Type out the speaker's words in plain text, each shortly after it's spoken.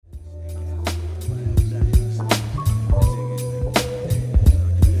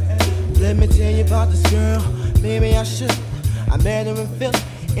about this girl, maybe I should. I met her in Philly,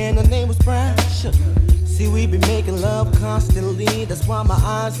 and her name was Brian Shook. See, we be making love constantly, that's why my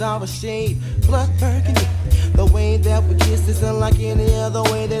eyes are a shade blood burgundy. The way that we kiss isn't like any other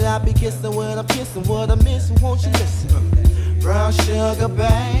way that I be kissing when I'm kissing. What I'm missing, won't you listen? Brown sugar,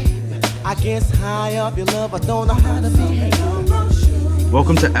 babe, I guess high up your love, I don't know how to behave.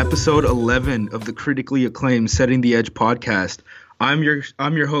 Welcome to episode 11 of the critically acclaimed Setting the Edge podcast. I'm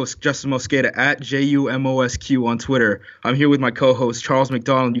your host, Justin Mosqueda, at JUMOSQ on Twitter. I'm here with my co-host, Charles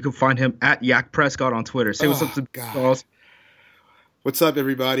McDonald. You can find him at Yak Prescott on Twitter. Say what's up to Charles. What's up,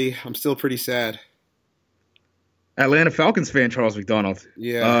 everybody? I'm still pretty sad. Atlanta Falcons fan, Charles McDonald.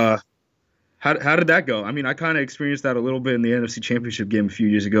 Yeah. How did that go? I mean, I kind of experienced that a little bit in the NFC Championship game a few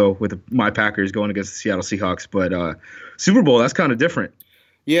years ago with my Packers going against the Seattle Seahawks. But Super Bowl, that's kind of different.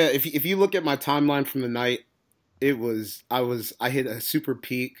 Yeah, if you look at my timeline from the night, I hit a super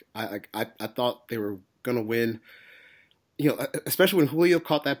peak. I thought they were gonna win. You know, especially when Julio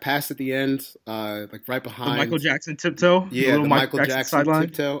caught that pass at the end, like right behind the Michael Jackson tiptoe. Yeah, the Michael Jackson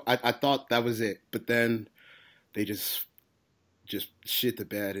tiptoe. I thought that was it, but then they just shit the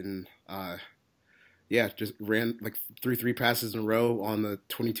bed and just ran like three passes in a row on the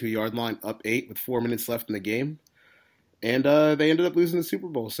 22-yard line, up 8 with 4 minutes left in the game, and they ended up losing the Super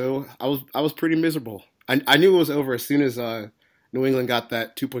Bowl. So I was pretty miserable. I knew it was over as soon as New England got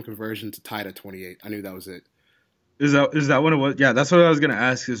that 2-point conversion to tie it at 28. I knew that was it. Is that when it was? Yeah, that's what I was gonna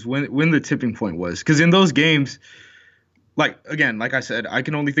ask. Is when the tipping point was? Because in those games, like I said, I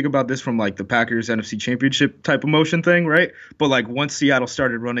can only think about this from like the Packers NFC Championship type emotion thing, right? But like once Seattle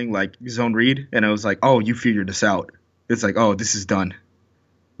started running like zone read, and I was like, oh, you figured this out. It's like, oh, this is done.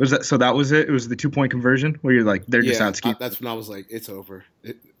 Was that so? That was it. It was the 2-point conversion where you're like, they're just out scheming. That's when I was like, it's over.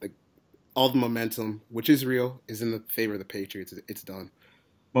 All the momentum, which is real, is in the favor of the Patriots. It's done.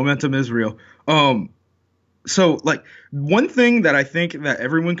 Momentum is real. So like one thing that I think that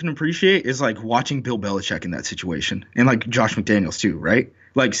everyone can appreciate is like watching Bill Belichick in that situation, and like Josh McDaniels too, right?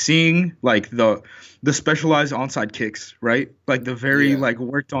 Like seeing like the specialized onside kicks, right? Like the very like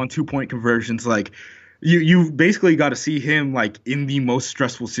worked on 2-point conversions. Like you basically got to see him like in the most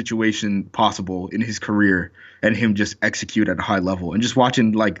stressful situation possible in his career, and him just execute at a high level, and just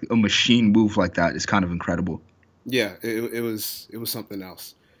watching like a machine move like that is kind of incredible. Yeah, it was something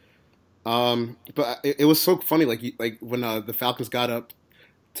else. But it was so funny, like when the Falcons got up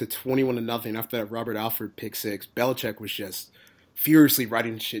to 21-0 after that Robert Alford pick six, Belichick was just furiously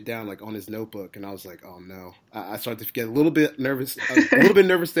writing shit down like on his notebook, and I was like, oh no. I started to get a little bit nervous,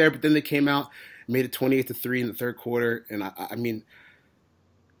 there, but then they came out, made it 28-3 in the third quarter, and I mean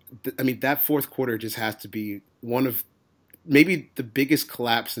that fourth quarter just has to be one of maybe the biggest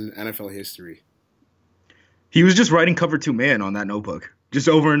collapse in NFL history. He was just writing cover 2 man on that notebook, just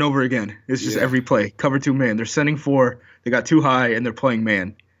over and over again. It's just every play, cover 2 man. They're sending 4, they got too high, and they're playing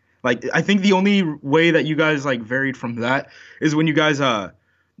man. Like, I think the only way that you guys like varied from that is when you guys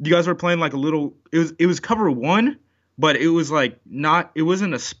were playing like a little. It was cover 1, but it was like not. It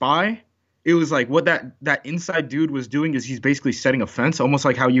wasn't a spy. It was like what that inside dude was doing is he's basically setting a fence, almost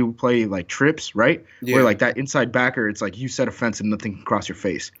like how you play like trips, right? Yeah. Where like that inside backer, it's like you set a fence and nothing can cross your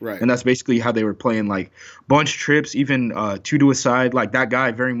face. Right. And that's basically how they were playing, like bunch trips, even 2 to a side. Like that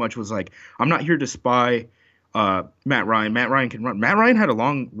guy very much was like, I'm not here to spy Matt Ryan. Matt Ryan can run. Matt Ryan had a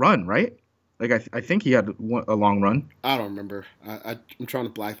long run, right? Like I think he had a long run. I don't remember. I'm trying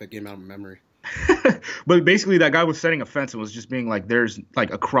to black that game out of my memory. But basically that guy was setting a fence and was just being like, there's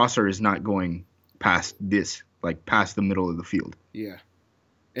like a crosser is not going past this, like past the middle of the field. Yeah.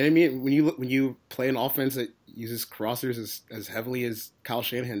 And I mean, when you play an offense that uses crossers as heavily as Kyle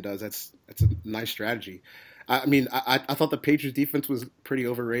Shanahan does, that's a nice strategy. I mean, I thought the Patriots defense was pretty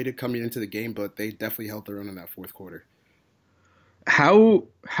overrated coming into the game, but they definitely held their own in that fourth quarter. How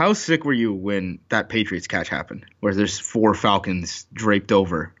sick were you when that Patriots catch happened, where there's 4 Falcons draped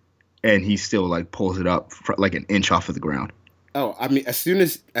over, and he still like pulls it up for like an inch off of the ground? Oh, I mean, as soon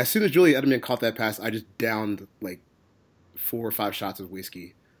as Julian Edelman caught that pass, I just downed like 4 or 5 shots of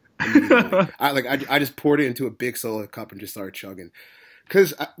whiskey. I just poured it into a big solo cup and just started chugging,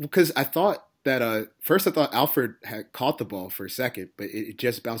 because I thought that first I thought Alford had caught the ball for a second, but it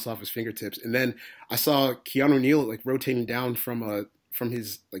just bounced off his fingertips, and then I saw Keanu Neal like rotating down from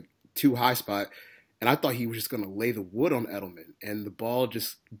his like too high spot. And I thought he was just going to lay the wood on Edelman. And the ball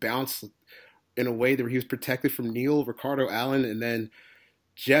just bounced in a way that he was protected from Neal, Ricardo Allen, and then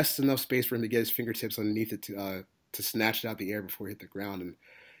just enough space for him to get his fingertips underneath it to snatch it out the air before it hit the ground. And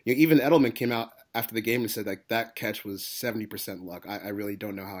even Edelman came out after the game and said like that catch was 70% luck. I really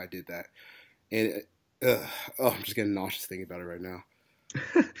don't know how I did that. And I'm just getting nauseous thinking about it right now.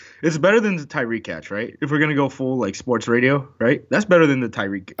 It's better than the Tyreek catch, right? If we're gonna go full like sports radio, right? That's better than the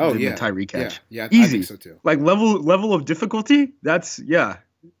Tyreek. Oh than yeah, the Tyreek catch. yeah, I Easy. think so too. Like level of difficulty. That's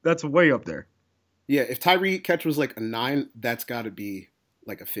way up there. Yeah, if Tyreek catch was like a 9, that's got to be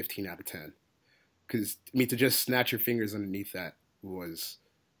like a 15 out of 10. Because I mean, to just snatch your fingers underneath that was,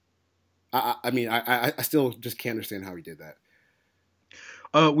 I still just can't understand how he did that.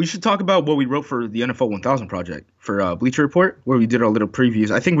 We should talk about what we wrote for the NFL 1000 project for Bleacher Report, where we did our little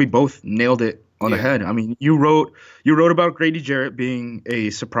previews. I think we both nailed it on the head. I mean, you wrote about Grady Jarrett being a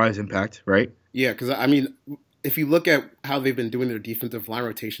surprise impact, right? Yeah, because I mean, if you look at how they've been doing their defensive line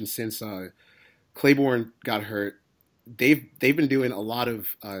rotation since Claiborne got hurt, they've been doing a lot of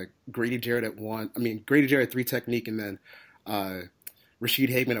Grady Jarrett at 1. I mean, Grady Jarrett 3 technique, and then Rashid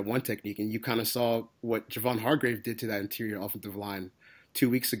Hageman at 1 technique, and you kind of saw what Javon Hargrave did to that interior offensive line 2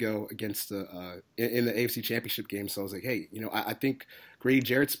 weeks ago against the in the AFC Championship game. So I was like, hey, I think Grady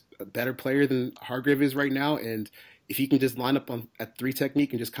Jarrett's a better player than Hargrave is right now, and if he can just line up at 3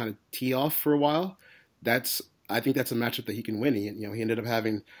 technique and just kind of tee off for a while, I think that's a matchup that he can win. He ended up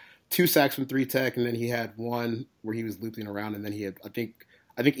having 2 sacks from 3 tech, and then he had 1 where he was looping around, and then he had I think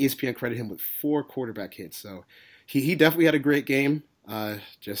ESPN credited him with 4 quarterback hits. So he definitely had a great game.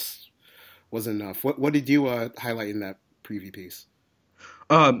 Just wasn't enough. What did you highlight in that preview piece?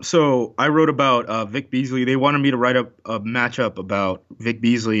 So I wrote about Vic Beasley. They wanted me to write up a matchup about Vic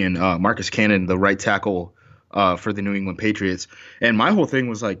Beasley and Marcus Cannon, the right tackle for the New England Patriots. And my whole thing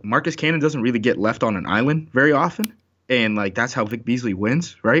was like, Marcus Cannon doesn't really get left on an island very often. And like, that's how Vic Beasley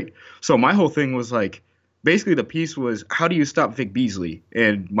wins, right? So my whole thing was like, basically the piece was, how do you stop Vic Beasley?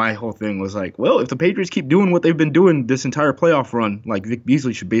 And my whole thing was like, well, if the Patriots keep doing what they've been doing this entire playoff run, like Vic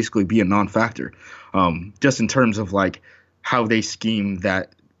Beasley should basically be a non-factor. Just in terms of like how they scheme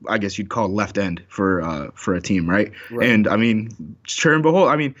that, I guess you'd call left end for a team, right? And I mean, sure and behold,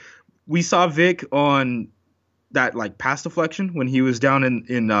 I mean, we saw Vic on that like pass deflection when he was down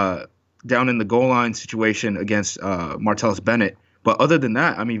in the goal line situation against Martellus Bennett. But other than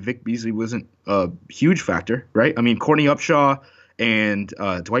that, I mean, Vic Beasley wasn't a huge factor, right? I mean, Courtney Upshaw and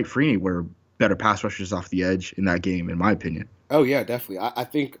Dwight Freeney were better pass rushers off the edge in that game, in my opinion. Oh yeah, definitely. I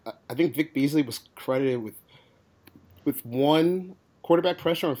think Vic Beasley was credited with 1 quarterback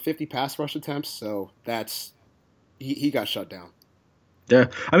pressure on 50 pass rush attempts, so that's he got shut down. Yeah,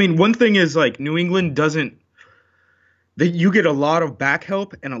 I mean, one thing is like New England doesn't. You get a lot of back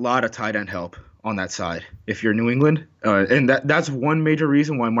help and a lot of tight end help on that side if you're New England, and that's one major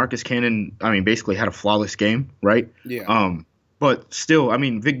reason why Marcus Cannon, I mean, basically had a flawless game, right? Yeah. But still, I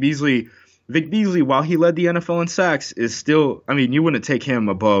mean, Vic Beasley, while he led the NFL in sacks, is still, I mean, you wouldn't take him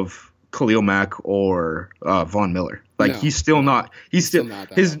above Khalil Mack or Von Miller. Like, no, he's still not. He's still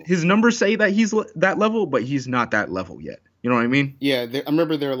not his numbers say that he's that level, but he's not that level yet. You know what I mean? Yeah, I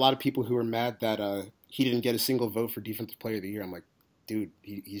remember there are a lot of people who were mad that he didn't get a single vote for Defensive Player of the Year. I'm like, dude,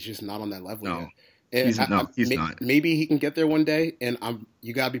 he's just not on that level yet. And he's not. Maybe he can get there one day, and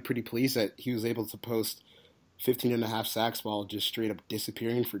you got to be pretty pleased that he was able to post 15.5 sacks while just straight up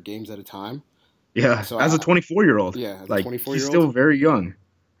disappearing for games at a time. Yeah, so as a 24-year-old. Yeah, like, 24-year-old. He's still very young.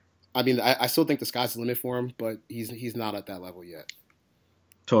 I mean, I still think the sky's the limit for him, but he's not at that level yet.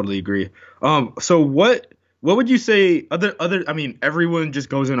 Totally agree. So what would you say other I mean, everyone just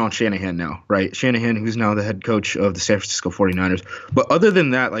goes in on Shanahan now, right? Shanahan, who's now the head coach of the San Francisco 49ers. But other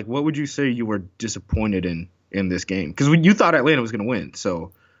than that, like, what would you say you were disappointed in this game? Because you thought Atlanta was going to win,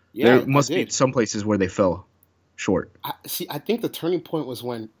 so yeah, there must be some places where they fell short. I think the turning point was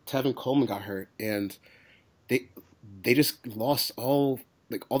when Tevin Coleman got hurt, and they just lost all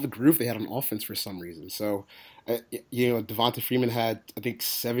the groove they had on offense for some reason. So, Devonta Freeman had, I think,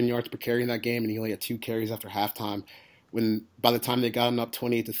 7 yards per carry in that game, and he only had 2 carries after halftime. When by the time they got him up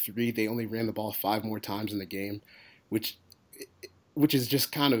 28-3, they only ran the ball 5 more times in the game, which is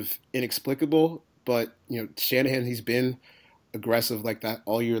just kind of inexplicable. But Shanahan, he's been aggressive like that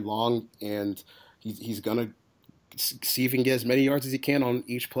all year long, and he's gonna see if he can get as many yards as he can on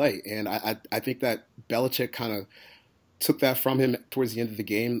each play. And I think that Belichick kind of took that from him towards the end of the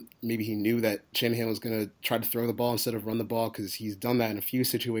game. Maybe he knew that Shanahan was going to try to throw the ball instead of run the ball, because he's done that in a few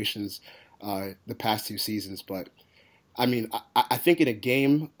situations the past 2 seasons. But, I mean, I think in a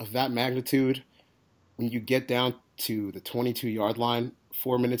game of that magnitude, when you get down to the 22-yard line,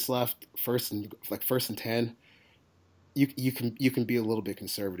 4 minutes left, first and 10, you can be a little bit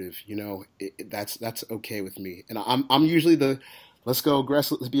conservative. That's okay with me. And I'm usually the let's go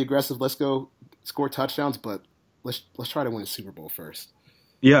aggressive, let's be aggressive, let's go score touchdowns, but let's try to win a Super Bowl first.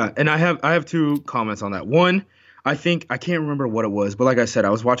 Yeah, and I have 2 comments on that. One, I think I can't remember what it was, but like I said,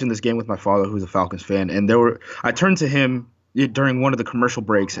 I was watching this game with my father, who's a Falcons fan, and I turned to him during one of the commercial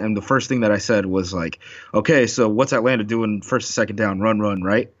breaks, and the first thing that I said was like, okay, so what's Atlanta doing first and second down? Run,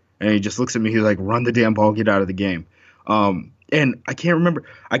 right? And he just looks at me. He's like, run the damn ball, get out of the game. And I can't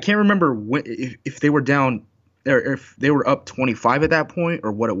remember when, if they were down or if they were up 25 at that point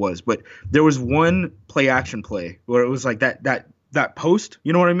or what it was. But there was one play action play where it was like that post.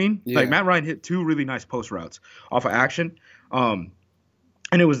 You know what I mean? Yeah. Like Matt Ryan hit two really nice post routes off of action.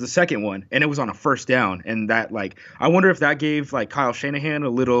 And it was the second one, and it was on a first down. And that, like, I wonder if that gave, like, Kyle Shanahan a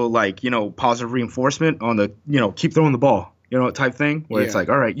little, like, positive reinforcement on the, keep throwing the ball, type thing, where it's like,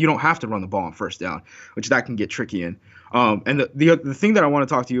 all right, you don't have to run the ball on first down, which that can get tricky in. And the thing that I want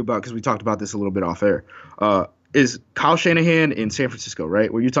to talk to you about, because we talked about this a little bit off air, is Kyle Shanahan in San Francisco,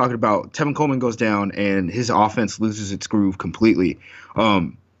 right? Where you're talking about Tevin Coleman goes down and his offense loses its groove completely.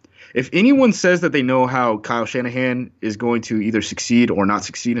 If anyone says that they know how Kyle Shanahan is going to either succeed or not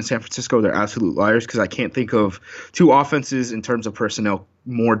succeed in San Francisco, they're absolute liars, because I can't think of two offenses in terms of personnel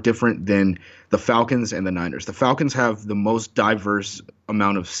more different than the Falcons and the Niners. The Falcons have the most diverse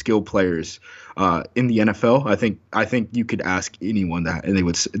amount of skilled players in the NFL. I think you could ask anyone that, and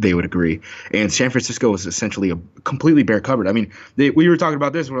they would agree. And San Francisco is essentially a completely bare cupboard. I mean, we were talking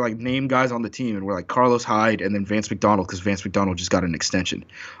about this. We're like, name guys on the team, and we're like Carlos Hyde and then Vance McDonald, because Vance McDonald just got an extension.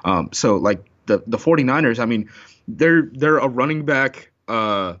 So like the 49ers, I mean, they're a running back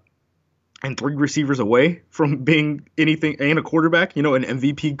and three receivers away from being anything, and a quarterback, an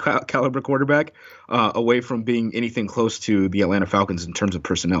MVP caliber quarterback, away from being anything close to the Atlanta Falcons in terms of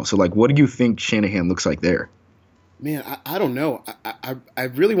personnel. So, like, what do you think Shanahan looks like there? Man, I don't know. I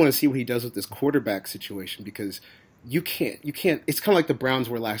really want to see what he does with this quarterback situation, because you can't. It's kind of like the Browns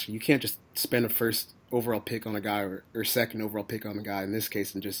were last year. You can't just spend a first overall pick on a guy or second overall pick on a guy in this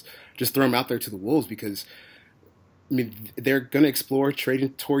case and just throw him out there to the wolves, because I mean, they're going to explore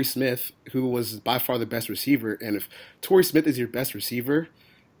trading Torrey Smith, who was by far the best receiver. And if Torrey Smith is your best receiver,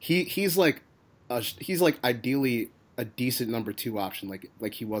 he's like ideally a decent number two option,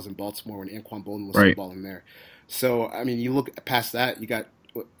 like he was in Baltimore when Anquan Bolden was footballing there. So, I mean, you look past that, you got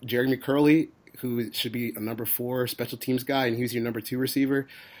Jeremy Curley, who should be a number 4 special teams guy, and he's your number 2 receiver.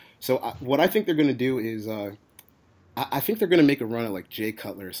 So what I think they're going to do is I think they're going to make a run at like Jay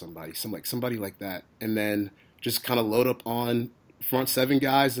Cutler or somebody like that, and then just kind of load up on front 7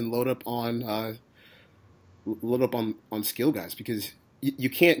 guys and load up on skill guys, because you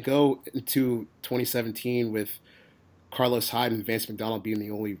can't go into 2017 with Carlos Hyde and Vance McDonald being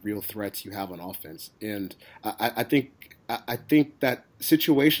the only real threats you have on offense. And I think that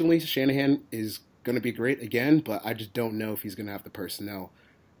situationally Shanahan is going to be great again, but I just don't know if he's going to have the personnel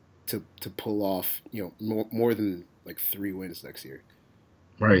to pull off more than like 3 wins next year.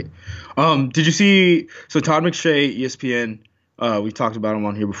 Right. Did you see? So Todd McShay, ESPN, we talked about him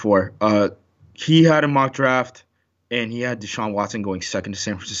on here before. He had a mock draft, and he had Deshaun Watson going second to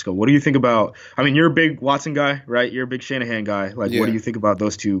San Francisco. What do you think about? I mean, you're a big Watson guy, right? You're a big Shanahan guy. Like, What do you think about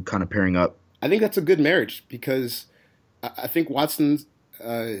those two kind of pairing up? I think that's a good marriage, because I think Watson's.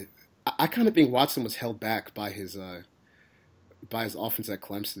 I kind of think Watson was held back by his offense at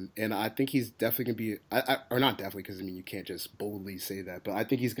Clemson, and I think he's definitely going to be, or not definitely, because I mean you can't just boldly say that, but I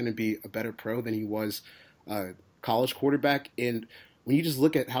think he's going to be a better pro than he was college quarterback. And when you just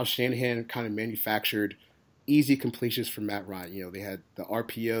look at how Shanahan kind of manufactured easy completions for Matt Ryan, they had the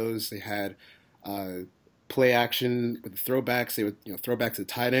RPOs, they had play action with the throwbacks, they would throwback to the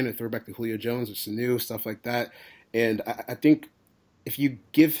tight end and throwback to Julio Jones or Sanu, stuff like that. And I think if you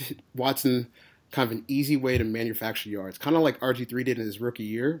give Watson kind of an easy way to manufacture yards, kind of like RG3 did in his rookie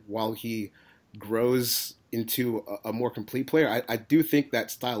year, while he grows into a more complete player, I do think that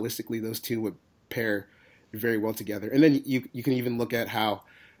stylistically those two would pair very well together. And then you can even look at how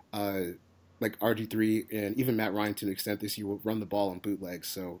like RG3 and even Matt Ryan to an extent this year will run the ball on bootlegs.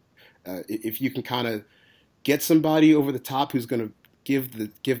 So if you can kind of get somebody over the top who's going to give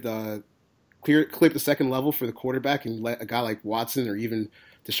the clear the second level for the quarterback, and let a guy like Watson or even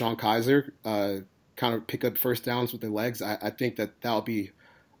DeShone Kizer kind of pick up first downs with their legs, I think that'll be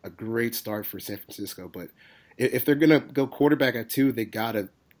a great start for San Francisco. But if they're going to go quarterback at 2, they got to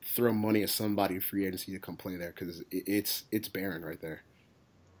throw money at somebody in free agency to come play there, because it's barren right there.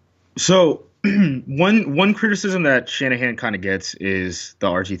 So one criticism that Shanahan kind of gets is the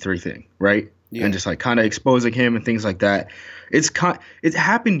RG3 thing, right? Yeah. And just like kind of exposing him and things like that. It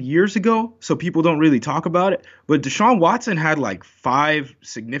happened years ago, so people don't really talk about it. But Deshaun Watson had like 5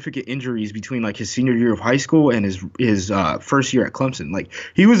 significant injuries between like his senior year of high school and his first year at Clemson. Like,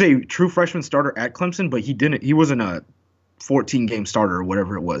 he was a true freshman starter at Clemson, but he wasn't a 14-game starter or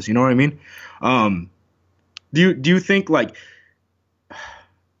whatever it was. You know what I mean? Do you think like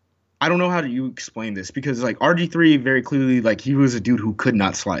I don't know how you explain this because like RG3 very clearly like he was a dude who could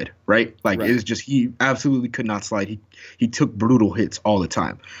not slide, right? Like Right. it was just he absolutely could not slide. He took brutal hits all the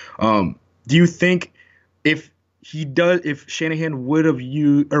time. Do you think if Shanahan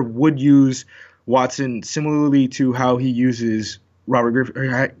would use Watson similarly to how he uses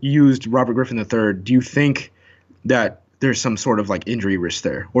used Robert Griffin III, do you think that there's some sort of like injury risk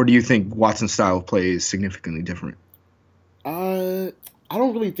there, or do you think Watson's style of play is significantly different? I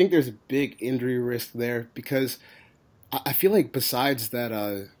don't really think there's a big injury risk there because I feel like besides that,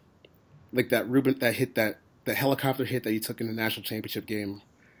 like that helicopter hit that he took in the national championship game,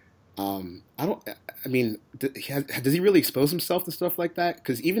 I don't. I mean, does he really expose himself to stuff like that?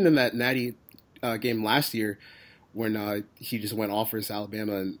 Because even in that Natty game last year, when he just went off versus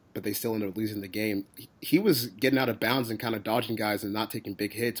Alabama, but they still ended up losing the game, he was getting out of bounds and kind of dodging guys and not taking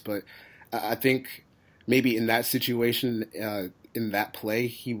big hits. But I think maybe in that situation, in that play,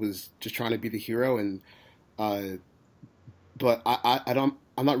 he was just trying to be the hero. And but I don't.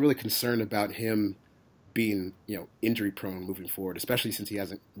 I'm not really concerned about him being injury prone moving forward, especially since he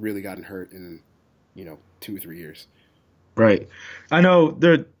hasn't really gotten hurt in 2 or 3 years. Right. I know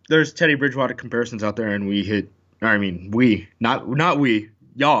there's Teddy Bridgewater comparisons out there, and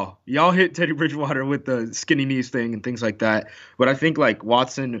y'all hit Teddy Bridgewater with the skinny knees thing and things like that. But I think like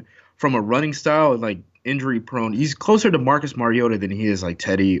Watson from a running style and like injury prone, he's closer to Marcus Mariota than he is like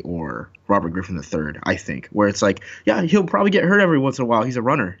Teddy or Robert Griffin III, I think, where it's like, yeah, he'll probably get hurt every once in a while. He's a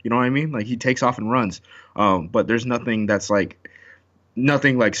runner. You know what I mean? Like he takes off and runs. But there's nothing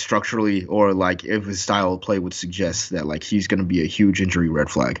like structurally or like if his style of play would suggest that like he's going to be a huge injury red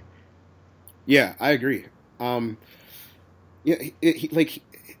flag. Yeah, I agree. Yeah,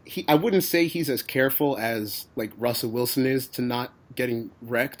 I wouldn't say he's as careful as like Russell Wilson is to not getting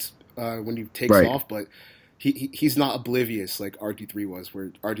wrecked when he takes Right. off, but he's not oblivious like RG3 was, where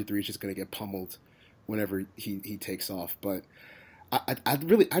RG3 is just going to get pummeled whenever he takes off. But I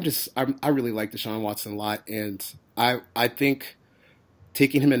really like Deshaun Watson a lot, and I think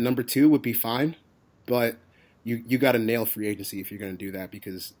taking him at number 2 would be fine, but you got to nail free agency if you're going to do that,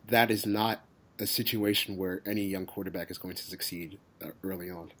 because that is not a situation where any young quarterback is going to succeed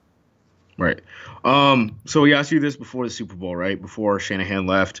early on. Right. So we asked you this before the Super Bowl, right? Before Shanahan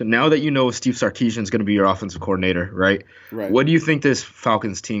left. Now that you know Steve Sarkisian is going to be your offensive coordinator, right? Right. What do you think this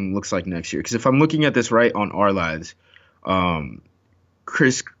Falcons team looks like next year? Because if I'm looking at this right on our lives,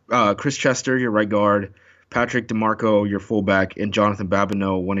 Chris Chester, your right guard, Patrick DeMarco, your fullback, and Jonathan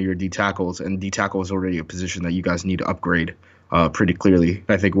Babineau, one of your D tackles. And D tackle is already a position that you guys need to upgrade pretty clearly.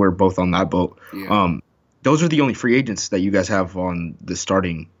 I think we're both on that boat. Yeah. Those are the only free agents that you guys have on the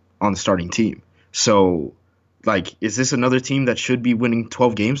starting team. So, like, is this another team that should be winning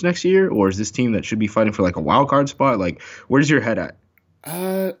 12 games next year, or is this team that should be fighting for like a wild card spot? Like, where's your head at?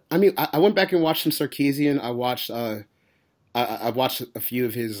 I mean, I went back and watched some Sarkisian. I watched a few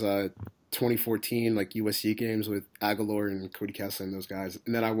of his 2014 like USC games with Aguilar and Cody Kessler and those guys,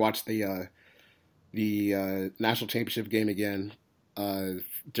 and then I watched the national championship game again.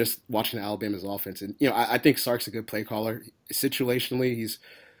 Just watching Alabama's offense, and I think Sark's a good play caller. Situationally,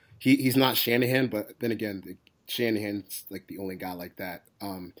 he's not Shanahan, but then again, Shanahan's like the only guy like that.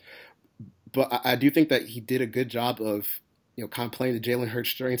 But I do think that he did a good job of kind of playing the Jalen Hurts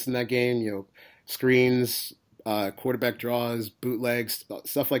strengths in that game. Screens, quarterback draws, bootlegs,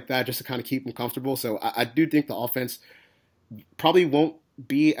 stuff like that, just to kind of keep him comfortable. So I do think the offense probably won't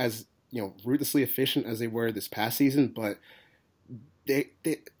be as ruthlessly efficient as they were this past season, but they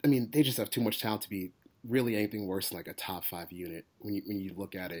just have too much talent to be really anything worse than like a top 5 unit when you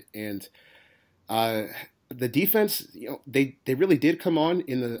look at it. And the defense, they really did come on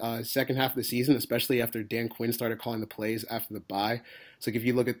in the second half of the season, especially after Dan Quinn started calling the plays after the bye. So like if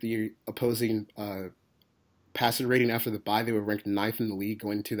you look at the opposing passer rating after the bye, they were ranked 9th in the league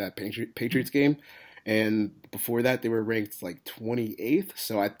going into that Patriots game. And before that, they were ranked like 28th.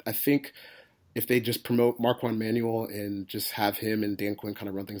 So I think if they just promote Marquand Manuel and just have him and Dan Quinn kind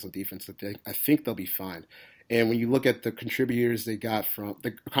of run things on defense, I think they'll be fine. And when you look at the contributions they got from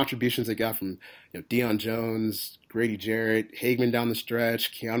Deion Jones, Grady Jarrett, Hagman down the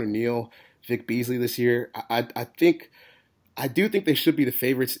stretch, Keanu Neal, Vic Beasley this year, I do think they should be the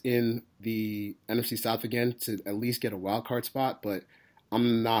favorites in the NFC South again to at least get a wild card spot. But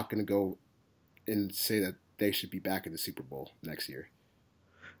I'm not going to go and say that they should be back in the Super Bowl next year.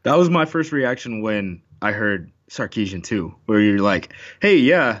 That was my first reaction when I heard Sarkisian too, where you're like, hey,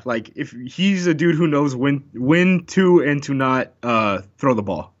 yeah, like if he's a dude who knows when to and to not throw the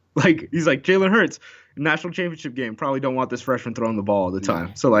ball. Like he's like Jalen Hurts, national championship game, probably don't want this freshman throwing the ball all the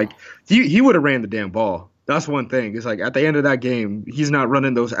time. So like he would have ran the damn ball. That's one thing. It's like at the end of that game, he's not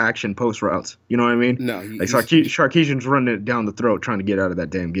running those action post routes. You know what I mean? No, like Sarkisian's running it down the throat, trying to get out of that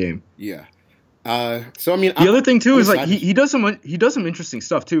damn game. Yeah. So I mean, the other thing too is like he does some interesting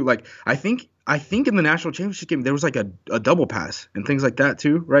stuff too. Like I think in the national championship game there was like a double pass and things like that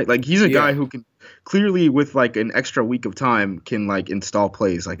too, right? Like he's a guy who can clearly with like an extra week of time can like install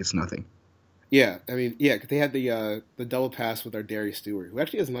plays like it's nothing. Yeah, I mean, yeah, they had the double pass with our Darius Stewart, who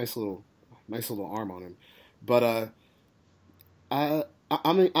actually has a nice little arm on him. But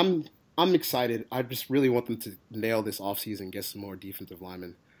I'm excited. I just really want them to nail this offseason and get some more defensive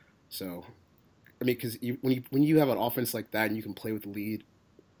linemen. So, I mean, because when you have an offense like that and you can play with the lead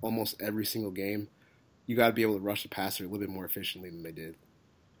almost every single game, you got to be able to rush the passer a little bit more efficiently than they did.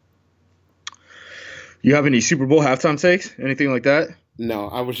 You have any Super Bowl halftime takes? Anything like that? No,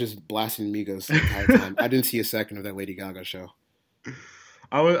 I was just blasting Migos the entire time. I didn't see a second of that Lady Gaga show.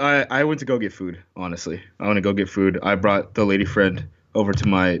 I went to go get food, honestly. I went to go get food. I brought the lady friend over to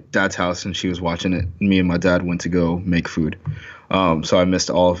my dad's house, and she was watching it. Me and my dad went to go make food. So I missed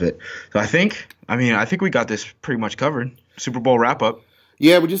all of it. So I think we got this pretty much covered. Super Bowl wrap-up.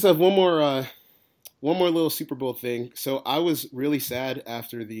 Yeah, we just have one more little Super Bowl thing. So I was really sad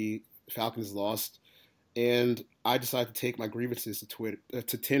after the Falcons lost, and I decided to take my grievances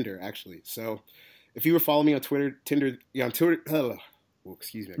to Tinder, actually. So if you were following me on Twitter,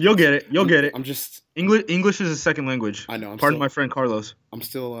 excuse me. You'll get it. I'm just English is a second language. I know. Pardon my friend Carlos. I'm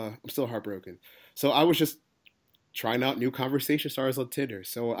still heartbroken. So I was just trying out new conversation starters on Tinder.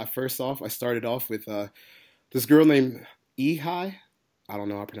 So I started off with this girl named Ehai. I don't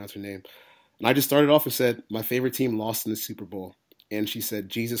know how to pronounce her name. And I just started off and said, my favorite team lost in the Super Bowl. And she said,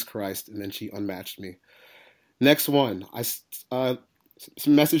 Jesus Christ. And then she unmatched me. Next one, I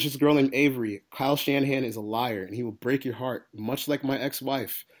messaged this girl named Avery. Kyle Shanahan is a liar, and he will break your heart, much like my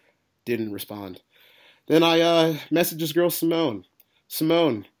ex-wife. Didn't respond. Then I messaged this girl Simone.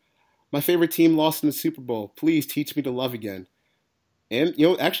 Simone, my favorite team lost in the Super Bowl. Please teach me to love again. And,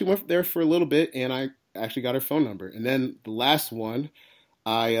 actually went there for a little bit, and I actually got her phone number. And then the last one,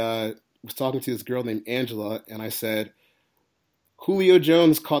 I was talking to this girl named Angela, and I said, Julio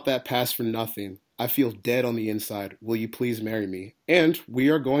Jones caught that pass for nothing. I feel dead on the inside. Will you please marry me? And we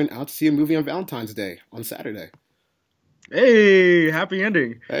are going out to see a movie on Valentine's Day on Saturday. Hey, happy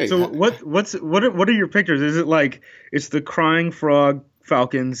ending. Hey, so what are your pictures? Is it like it's the crying frog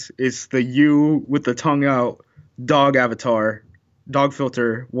Falcons, it's the you with the tongue out dog avatar, dog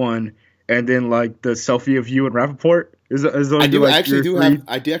filter one, and then like the selfie of you and Rappaport? I actually do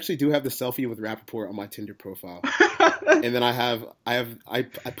have the selfie with Rappaport on my Tinder profile. And then I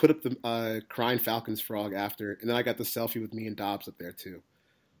put up the crying Falcons frog after, and then I got the selfie with me and Dobbs up there too.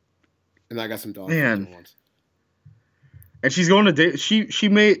 And then I got some dog ones. And she's going to date. She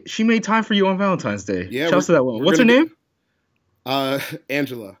made time for you on Valentine's Day. Yeah, shouts to that woman. What's her name?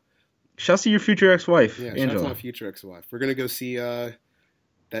 Angela. Shouts to your future ex-wife. Yeah, Angela. Shouts to my future ex-wife. We're gonna go see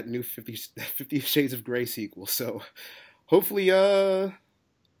that new 50 Shades of Grey sequel. So hopefully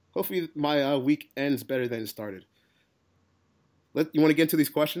my week ends better than it started. You want to get into these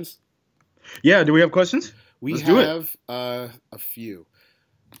questions? Yeah. Do we have questions? Let's have a few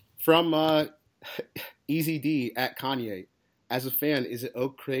from Easy D at Kanye. As a fan, is it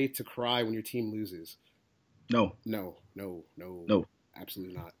okay to cry when your team loses? No. No.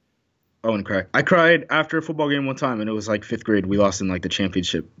 Absolutely not. I wouldn't cry. I cried after a football game one time, and it was like 5th grade. We lost in like the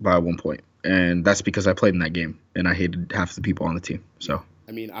championship by 1 point, and that's because I played in that game, and I hated half the people on the team. So.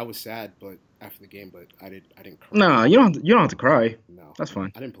 I mean, I was sad, but after the game, but I didn't cry. No, you don't have to cry. No, that's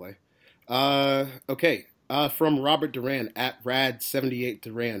fine. I didn't play. Okay. From Robert Duran at Rad78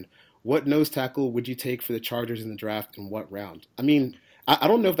 Duran. What nose tackle would you take for the Chargers in the draft, and what round? I mean, I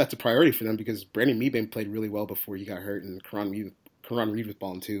don't know if that's a priority for them because Brandon Mebane played really well before he got hurt, and Karan Reed was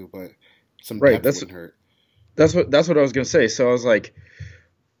balling too, but some depth wouldn't hurt. That's what I was gonna say. So I was like,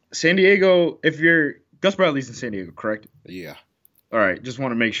 San Diego. If you're Gus Bradley's in San Diego, correct? Yeah. All right. Just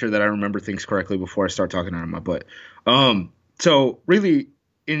want to make sure that I remember things correctly before I start talking out of my butt. So really,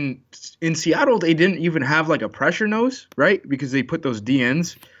 in Seattle, they didn't even have like a pressure nose, right? Because they put those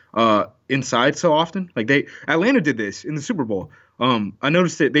DNs inside so often. Like Atlanta did this in the Super Bowl. I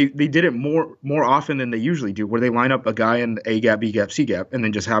noticed that they did it more often than they usually do, where they line up a guy in A gap, B gap, C gap, and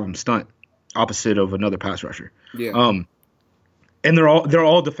then just have him stunt opposite of another pass rusher. Yeah. And they're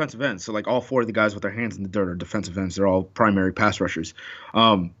all defensive ends. So like all 4 of the guys with their hands in the dirt are defensive ends. They're all primary pass rushers.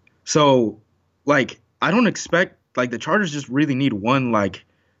 So like I don't expect like the Chargers just really need one like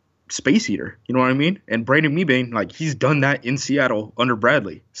space eater. You know what I mean? And Brandon Mebane, like he's done that in Seattle under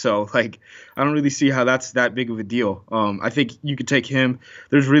Bradley. So like I don't really see how that's that big of a deal. I think you could take him.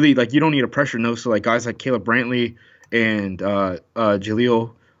 There's really like you don't need a pressure no. So like guys like Caleb Brantley and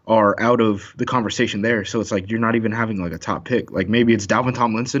Jaleel are out of the conversation there. So it's like you're not even having like a top pick. Like maybe it's Dalvin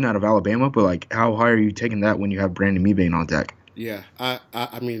Tomlinson out of Alabama, but like how high are you taking that when you have Brandon Mebane on deck? Yeah,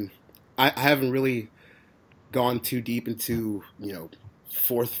 I mean, I haven't really gone too deep into, you know,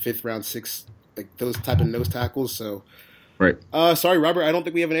 4th, 5th round, 6th, like those type of nose tackles. So, right. Sorry, Robert, I don't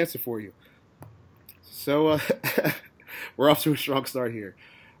think we have an answer for you. So, we're off to a strong start here.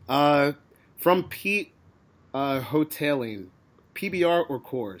 From Pete Hoteling, PBR or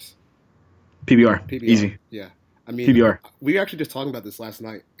Coors? PBR. Easy. Yeah. I mean, PBR. We were actually just talking about this last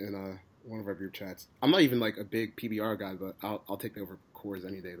night in one of our group chats. I'm not even like a big PBR guy, but I'll take over Coors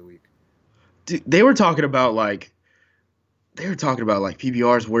any day of the week. Dude, they were talking about like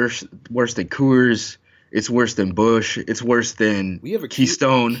PBR's worse than Coors. It's worse than Busch. It's worse than we have a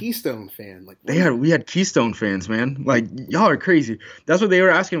Keystone. Keystone fan. Like we had Keystone fans, man. Like y'all are crazy. That's what they were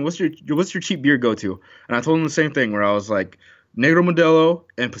asking. What's your cheap beer go to? And I told them the same thing where I was like, Negro Modelo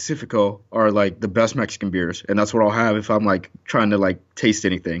and Pacifico are like the best Mexican beers, and that's what I'll have if I'm like trying to like taste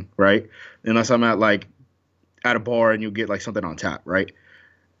anything, right? Unless I'm at a bar and you get like something on tap, right?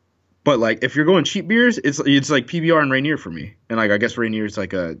 But like if you're going cheap beers, it's like PBR and Rainier for me, and like I guess Rainier is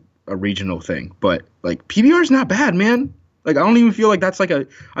like a regional thing, but like PBR is not bad, man. Like I don't even feel like that's like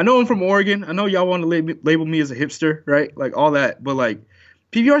I know I'm from Oregon. I know y'all want to label me as a hipster, right? Like all that, but like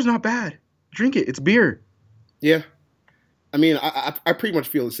PBR is not bad. Drink it. It's beer. Yeah. I mean, I pretty much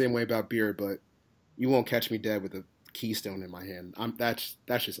feel the same way about beer, but you won't catch me dead with a Keystone in my hand. That's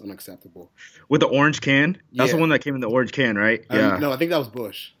just unacceptable. With the orange can? That's Yeah. the one that came in the orange can, right? Yeah. No, I think that was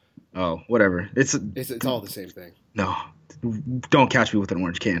Busch. Oh, whatever. It's all the same thing. No. Don't catch me with an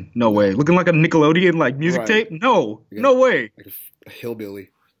orange can. No way. Looking like a Nickelodeon like music Right. tape? No. No way. Like a hillbilly.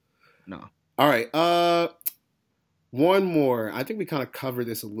 No. All right. One more. I think we kind of covered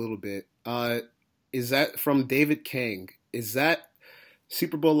this a little bit. Is that from David Kang? Is that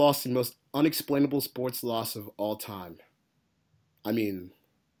Super Bowl loss the most unexplainable sports loss of all time? I mean,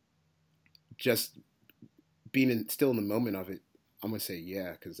 just being still in the moment of it, I'm going to say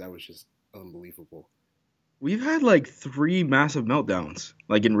yeah, because that was just unbelievable. We've had like 3 massive meltdowns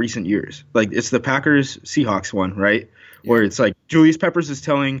like in recent years. Like it's the Packers Seahawks one, right? Yeah. Where it's like Julius Peppers is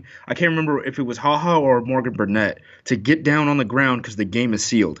telling, I can't remember if it was HaHa or Morgan Burnett, to get down on the ground because the game is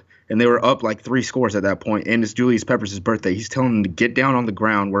sealed. And they were up like 3 scores at that point, and it's Julius Peppers' birthday. He's telling them to get down on the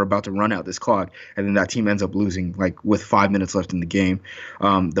ground. We're about to run out this clock, and then that team ends up losing like with 5 minutes left in the game.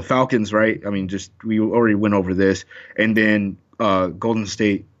 The Falcons, right? I mean, just we already went over this, and then Golden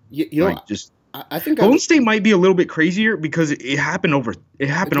State. You know, like, just I think Golden State might be a little bit crazier because it happened over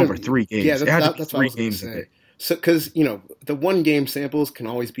 3 games. Yeah, it had that's 3 what I was games. going to say. So, because you know the 1 game samples can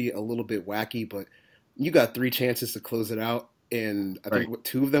always be a little bit wacky, but you got 3 chances to close it out, and I think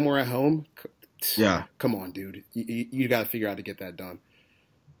 2 of them were at home. Yeah, come on, dude. You got to figure out how to get that done.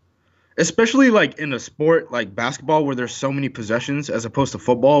 Especially like in a sport like basketball where there's so many possessions as opposed to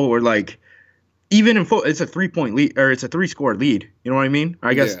football where like even in football it's a 3-point lead or it's a 3-score lead. You know what I mean?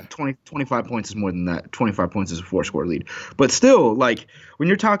 I guess 25 points is more than that. 25 points is a 4-score lead. But still, like when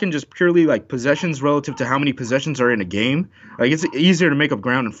you're talking just purely like possessions relative to how many possessions are in a game, like it's easier to make up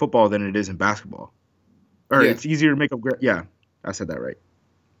ground in football than it is in basketball. Or it's easier to make up ground. Yeah, I said that right.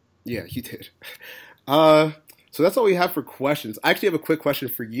 Yeah, you did. So that's all we have for questions. I actually have a quick question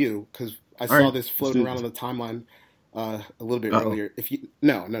for you because I saw this floating around on the timeline a little bit earlier. If you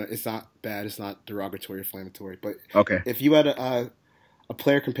no, it's not bad. It's not derogatory or inflammatory. But if you had a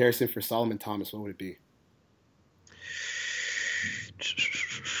player comparison for Solomon Thomas, what would it be?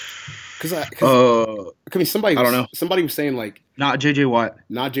 Because I mean, somebody was saying like not JJ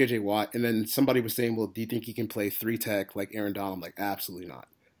Watt, and then somebody was saying, well, do you think he can play 3-tech like Aaron Donald? I'm like, absolutely not.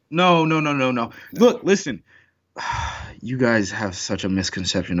 No. Look, listen. You guys have such a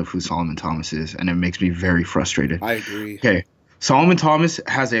misconception of who Solomon Thomas is, and it makes me very frustrated. I agree. Okay, Solomon Thomas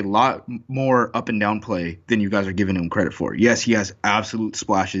has a lot more up and down play than you guys are giving him credit for. Yes, he has absolute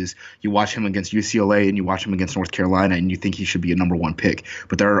splashes. You watch him against UCLA and you watch him against North Carolina, and you think he should be a number 1 pick.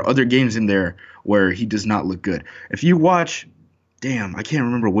 But there are other games in there where he does not look good. If you watch I can't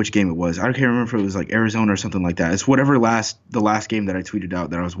remember which game it was. I can't remember if it was like Arizona or something like that. It's whatever the last game that I tweeted out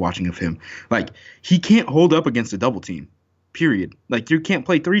that I was watching of him. Like, he can't hold up against a double team, period. Like, you can't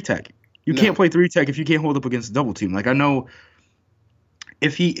play 3-tech. You can't play 3-tech if you can't hold up against a double team. Like, I know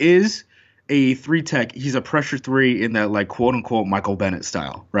if he is a 3-tech, he's a pressure 3 in that, like, quote-unquote Michael Bennett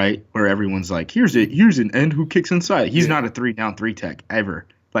style, right? Where everyone's like, here's an end who kicks inside. He's not a 3-down 3-tech ever.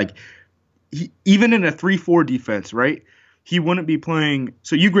 Like even in a 3-4 defense, right? He wouldn't be playing.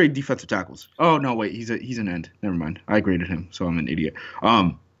 So you grade defensive tackles. Oh no, wait, he's an end. Never mind. I graded him, so I'm an idiot.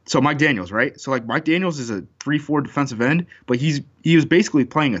 So Mike Daniels, right? So like Mike Daniels is a 3-4 defensive end, but he was basically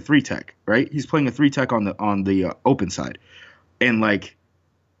playing a 3-tech, right? He's playing a 3-tech on the open side, and like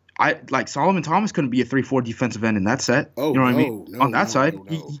Solomon Thomas couldn't be a 3-4 defensive end in that set. Oh, you know what no, I mean? no, On that no, side, no,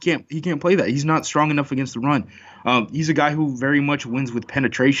 no. he can't play that. He's not strong enough against the run. He's a guy who very much wins with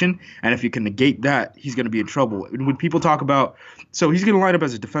penetration, and if you can negate that, he's going to be in trouble. When people talk about, so he's going to line up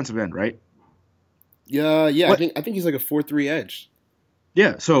as a defensive end, right? Yeah. What? I think he's like a 4-3 edge.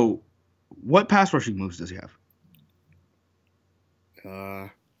 Yeah. So what pass rushing moves does he have?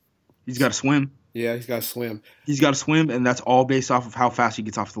 He's got to swim. Yeah, he's got to swim. He's got to swim, and that's all based off of how fast he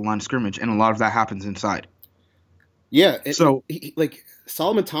gets off the line of scrimmage, and a lot of that happens inside. Yeah. So like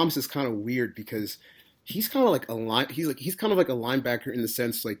Solomon Thomas is kind of weird because he's kind of like he's kind of like a linebacker in the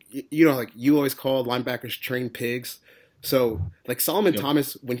sense like you know like you always call linebackers trained pigs. So like Solomon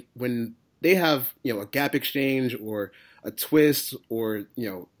Thomas when they have a gap exchange or a twist or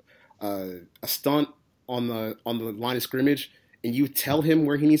a stunt on the line of scrimmage, and you tell him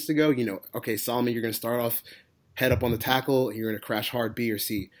where he needs to go, okay, Solomon, you're going to start off head up on the tackle, and you're going to crash hard B or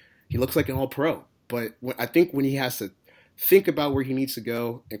C. He looks like an all-pro, but I think when he has to think about where he needs to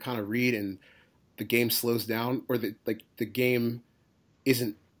go and kind of read, and the game slows down, or the game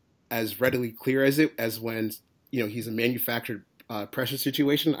isn't as readily clear as when he's a manufactured pressure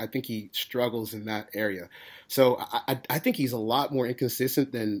situation, I think he struggles in that area. So I think he's a lot more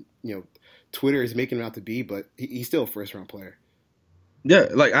inconsistent than Twitter is making him out to be, but he's still a first-round player. Yeah,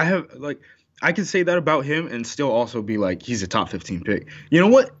 like I can say that about him and still also be like he's a top 15 pick. You know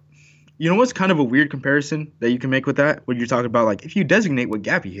what? You know what's kind of a weird comparison that you can make with that when you're talking about like if you designate what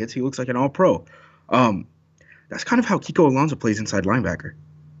gap he hits, he looks like an all-pro. That's kind of how Kiko Alonso plays inside linebacker.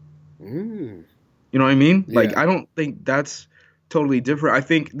 You know what I mean? Yeah. Like I don't think that's totally different. I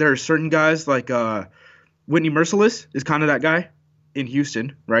think there are certain guys like Whitney Merciless is kind of that guy in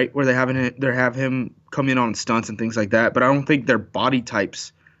Houston, right? Where they have him come in on stunts and things like that, but I don't think their body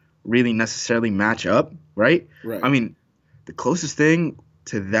types really necessarily match up, right? Right. I mean, the closest thing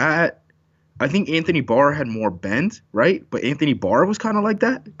to that, I think Anthony Barr had more bend, right? But Anthony Barr was kind of like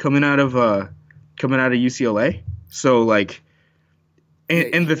that coming out of UCLA. So like,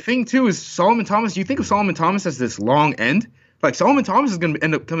 and the thing too is Solomon Thomas. You think of Solomon Thomas as this long end? Like Solomon Thomas is going to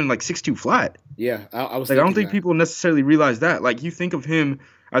end up coming like 6'2" flat. Yeah, I was like, I don't think that. people necessarily realize that. Like, you think of him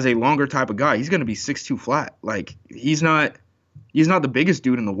as a longer type of guy. He's going to be 6'2" flat. Like, he's not the biggest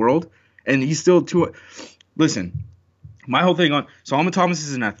dude in the world, and he's still too. Listen, my whole thing on Solomon Thomas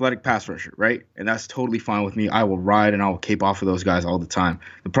is an athletic pass rusher, right? And that's totally fine with me. I will ride and I will cape off of those guys all the time.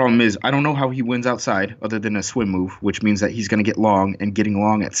 The problem is I don't know how he wins outside other than a swim move, which means that he's going to get long, and getting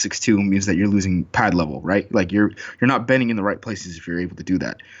long at 6'2" means that you're losing pad level, right? Like you're not bending in the right places if you're able to do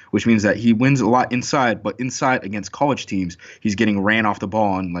that, which means that he wins a lot inside, but inside against college teams, he's getting ran off the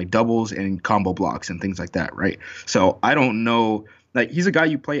ball on like doubles and combo blocks and things like that, right? So I don't know. Like he's a guy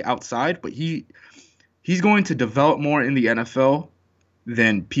you play outside, but he's going to develop more in the NFL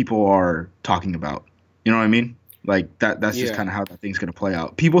than people are talking about. You know what I mean? Like that's just kind of how that thing's going to play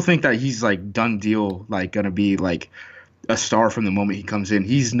out. People think that he's like done deal, like going to be like a star from the moment he comes in.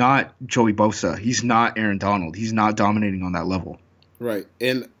 He's not Joey Bosa. He's not Aaron Donald. He's not dominating on that level. Right.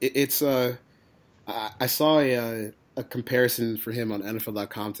 And it's I saw a comparison for him on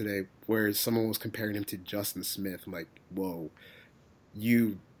NFL.com today where someone was comparing him to Justin Smith. I'm like, whoa,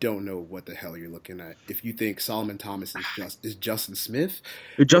 you don't know what the hell you're looking at. If you think Solomon Thomas is Justin Smith.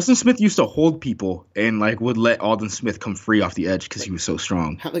 Justin Smith used to hold people and like would let Alden Smith come free off the edge because he was so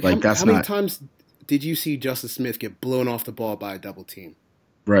strong. How many times did you see Justin Smith get blown off the ball by a double team?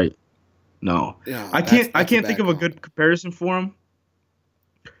 Right. No. Yeah, I can't think of a good comparison for him.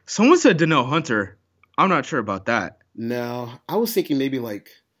 Someone said Danielle Hunter. I'm not sure about that. No. I was thinking maybe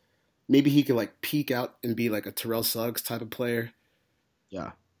he could like peek out and be like a Terrell Suggs type of player.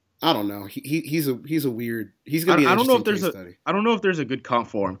 Yeah. I don't know. He's a weird. He's gonna be an interesting case study. I don't know if there's a good comp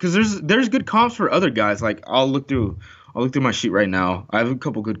for him because there's good comps for other guys. Like I'll look through my sheet right now. I have a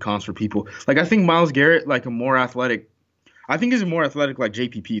couple good comps for people. Like I think Myles Garrett, like a more athletic. I think he's a more athletic like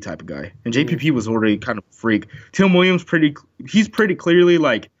JPP type of guy, and JPP was already kind of a freak. Tim Williams he's pretty clearly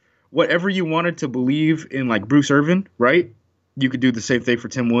like whatever you wanted to believe in like Bruce Irvin, right? You could do the same thing for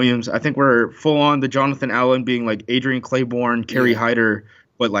Tim Williams. I think we're full on the Jonathan Allen being like Adrian Claiborne, Kerry Hyder.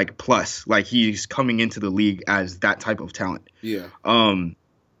 But like plus, like he's coming into the league as that type of talent. Yeah.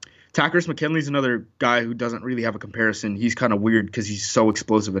 Takkarist McKinley's another guy who doesn't really have a comparison. He's kind of weird because he's so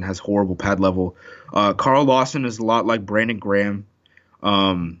explosive and has horrible pad level. Carl Lawson is a lot like Brandon Graham.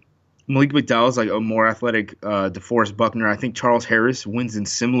 Malik McDowell is like a more athletic DeForest Buckner. I think Charles Harris wins in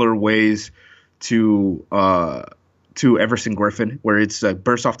similar ways to Everson Griffin, where it's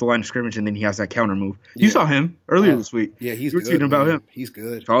burst off the line of scrimmage and then he has that counter move. You saw him earlier this week. Yeah, he's you were good. tweeting about him. He's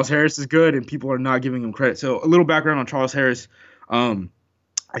good. Charles Harris is good, and people are not giving him credit. So a little background on Charles Harris.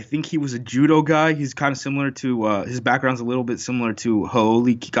 I think he was a judo guy. He's kind of similar to his background's a little bit similar to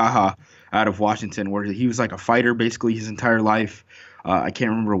Ha'oli Kikaha out of Washington, where he was like a fighter basically his entire life. I can't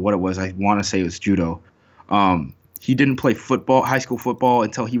remember what it was. I want to say it was judo. He didn't play football, high school football,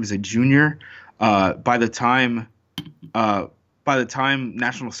 until he was a junior. By the time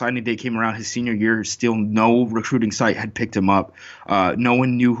National Signing Day came around his senior year, still no recruiting site had picked him up. No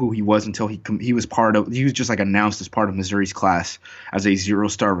one knew who he was until he was just like announced as part of Missouri's class as a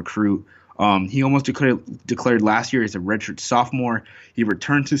 0-star recruit. He almost declared last year as a redshirt sophomore. He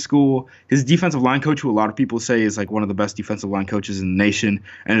returned to school. His defensive line coach, who a lot of people say is like one of the best defensive line coaches in the nation,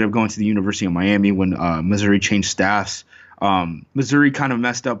 ended up going to the University of Miami when Missouri changed staffs. Missouri kind of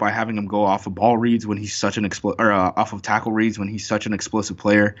messed up by having him go off of ball reads when he's such an off of tackle reads when he's such an explosive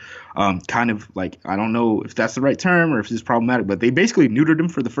player. Kind of like, I don't know if that's the right term or if it's problematic, but they basically neutered him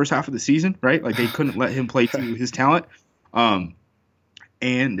for the first half of the season, right? Like they couldn't let him play to his talent.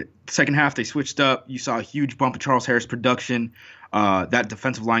 And second half they switched up. You saw a huge bump of Charles Harris production. That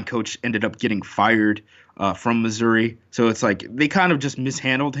defensive line coach ended up getting fired from Missouri. So it's like they kind of just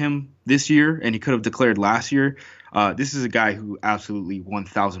mishandled him this year, and he could have declared last year. This is a guy who absolutely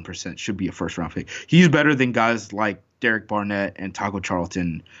 1,000% should be a first-round pick. He's better than guys like Derek Barnett and Taco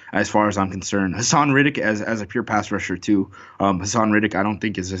Charlton, as far as I'm concerned. Hassan Riddick as a pure pass rusher, too. Hassan Riddick, I don't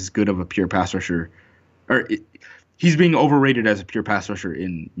think is as good of a pure pass rusher. He's being overrated as a pure pass rusher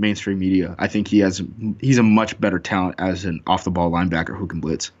in mainstream media. I think he's a much better talent as an off-the-ball linebacker who can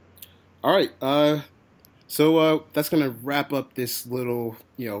blitz. All right. So that's going to wrap up this little,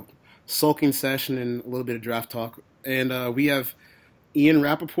 sulking session and a little bit of draft talk. And we have Ian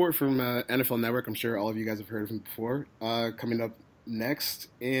Rappaport from NFL Network. I'm sure all of you guys have heard of him before. Coming up next.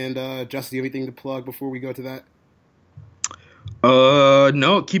 And Justin, do you have anything to plug before we go to that?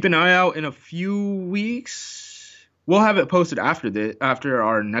 No. Keep an eye out in a few weeks. We'll have it posted after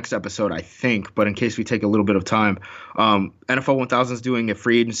our next episode, I think. But in case we take a little bit of time, NFL 1000 is doing a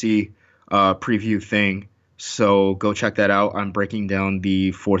free agency preview thing. So go check that out. I'm breaking down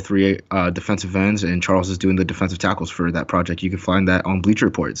the 4-3 defensive ends, and Charles is doing the defensive tackles for that project. You can find that on Bleacher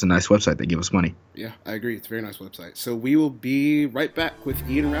Report. It's a nice website. They give us money. Yeah, I agree. It's a very nice website. So we will be right back with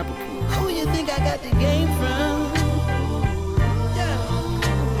Ian Rappaport. Who you think I got the game from?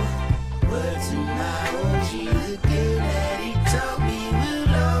 Words in my OG, the game that he taught me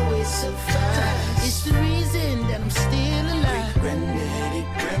will always suffice. It's the reason that I'm still alive. Granddaddy,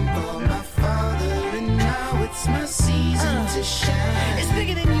 grandpa, my father, and now it's my season to shine. It's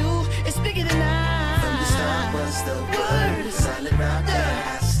bigger than you, it's bigger than I. From the start was the word, a solid rock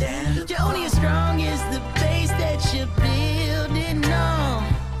that I stand. You're only as strong as the base that you're building on.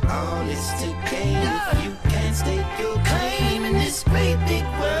 All is to gain if you can't stake your claim in this great big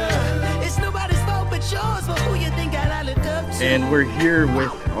world. It's nobody's fault but yours, but who you think I look up to? And we're here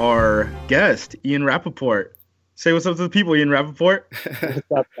with our guest, Ian Rappaport. Say what's up to the people, Ian Rappaport.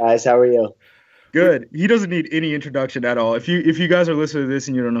 What's up, guys? How are you? Good. He doesn't need any introduction at all. If you guys are listening to this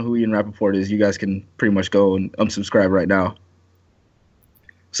and you don't know who Ian Rappaport is, you guys can pretty much go and unsubscribe right now.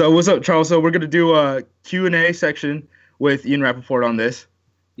 So what's up, Charles? So we're going to do a Q&A section with Ian Rappaport on this.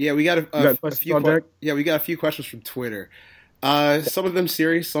 Yeah, we got a few questions from Twitter. Some of them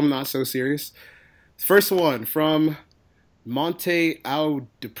serious, some not so serious. First one from Monte Au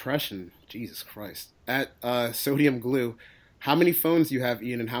Depression. Jesus Christ. At Sodium Glue. How many phones do you have,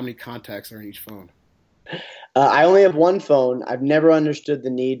 Ian, and how many contacts are in each phone? I only have one phone. I've never understood the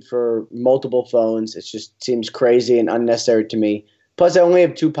need for multiple phones. It just seems crazy and unnecessary to me. Plus, I only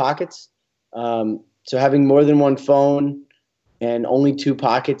have 2 pockets. So having more than one phone and only 2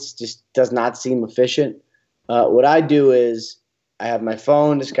 pockets just does not seem efficient. What I do is I have my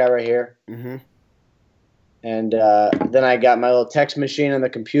phone, this guy right here. Mm-hmm. And then I got my little text machine on the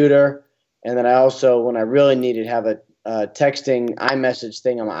computer. And then I also, when I really need it, have a texting iMessage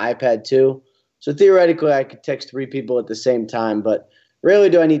thing on my iPad too. So theoretically, I could text 3 people at the same time. But rarely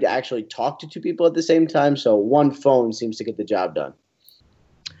do I need to actually talk to 2 people at the same time. So one phone seems to get the job done.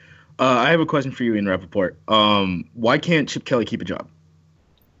 I have a question for you, Ian Rappaport. Why can't Chip Kelly keep a job?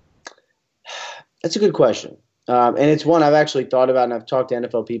 That's a good question. And it's one I've actually thought about and I've talked to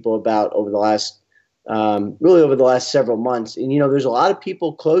NFL people about over the last several months. And, there's a lot of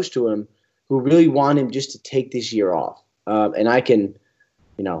people close to him who really want him just to take this year off. And I can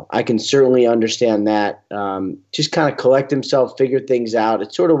I can certainly understand that. Just kind of collect himself, figure things out.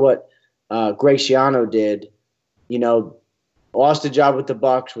 It's sort of what Greg Schiano did. Lost a job with the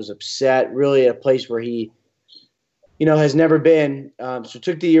Bucs, was upset, really a place where he, has never been. So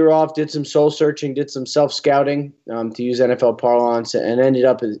took the year off, did some soul searching, did some self-scouting, to use NFL parlance, and ended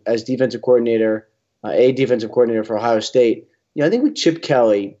up as defensive coordinator, a defensive coordinator for Ohio State. I think with Chip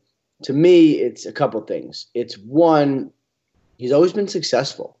Kelly, to me, it's a couple things. It's one, he's always been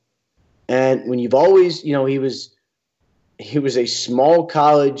successful. And when you've always, he was a small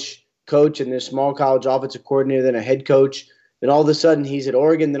college coach and then a small college offensive coordinator, then a head coach. Then all of a sudden he's at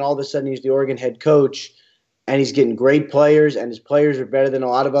Oregon. Then all of a sudden he's the Oregon head coach. And he's getting great players, and his players are better than a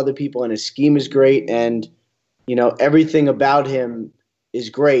lot of other people, and his scheme is great, and everything about him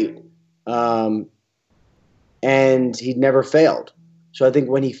is great. And he never failed. So I think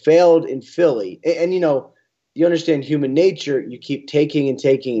when he failed in Philly, and you understand human nature, you keep taking and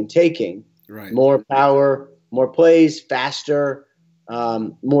taking and taking. Right. More power, more plays, faster,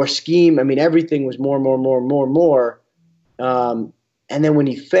 more scheme. I mean, everything was more. And then when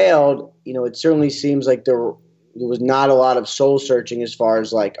he failed, it certainly seems like there was not a lot of soul searching as far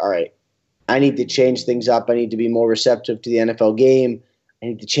as like, all right, I need to change things up. I need to be more receptive to the NFL game. I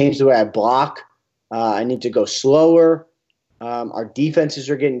need to change the way I block. I need to go slower. Our defenses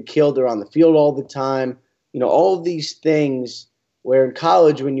are getting killed. They're on the field all the time. All of these things where in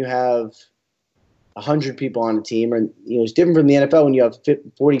college when you have 100 people on a team, or it's different from the NFL when you have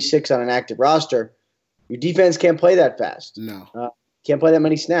 46 on an active roster, your defense can't play that fast. No. Can't play that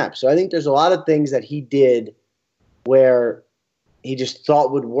many snaps. So I think there's a lot of things that he did where he just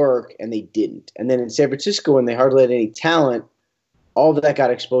thought would work and they didn't. And then in San Francisco, when they hardly had any talent, all of that got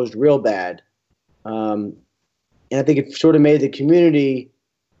exposed real bad. And I think it sort of made the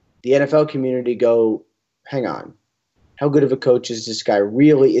NFL community go, hang on, how good of a coach is this guy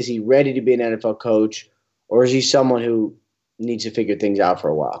really? Is he ready to be an NFL coach, or is he someone who needs to figure things out for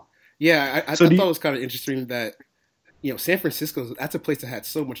a while? Yeah, I thought it was kind of interesting that San Francisco, that's a place that had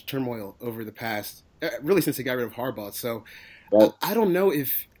so much turmoil over the past, really since they got rid of Harbaugh. So right. I don't know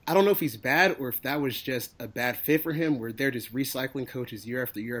if he's bad or if that was just a bad fit for him, where they're just recycling coaches year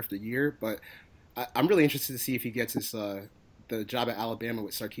after year after year. But I'm really interested to see if he gets the job at Alabama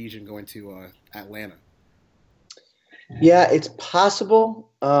with Sarkisian going to Atlanta. Yeah, it's possible.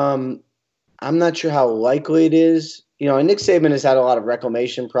 I'm not sure how likely it is. And Nick Saban has had a lot of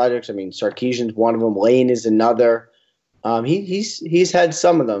reclamation projects. I mean, Sarkisian's one of them. Lane is another. He's had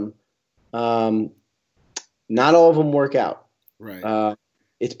some of them. Not all of them work out. Right.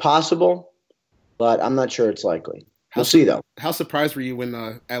 It's possible, but I'm not sure it's likely. We'll see, though. How surprised were you when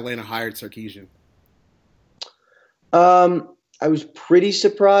Atlanta hired Sarkisian? I was pretty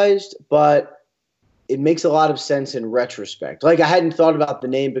surprised, but it makes a lot of sense in retrospect. Like, I hadn't thought about the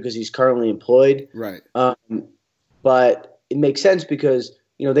name because he's currently employed. Right. But it makes sense because,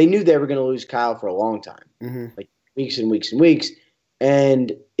 they knew they were going to lose Kyle for a long time. Mm-hmm. Like, weeks and weeks and weeks.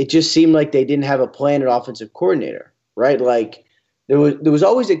 And it just seemed like they didn't have a plan at offensive coordinator, right? Like there was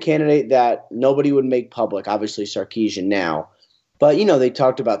always a candidate that nobody would make public, obviously Sarkisian now. But, they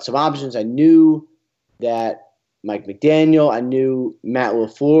talked about some options. I knew that Mike McDaniel, I knew Matt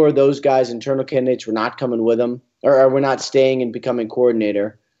LaFleur, those guys, internal candidates, were not coming with him or were not staying and becoming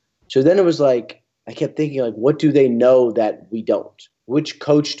coordinator. So then it was like, I kept thinking, like, what do they know that we don't? Which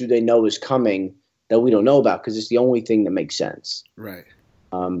coach do they know is coming that we don't know about, because it's the only thing that makes sense. Right.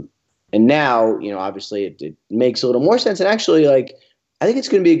 And now, obviously it makes a little more sense. And actually, like, I think it's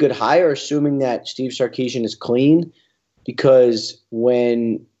going to be a good hire, assuming that Steve Sarkisian is clean, because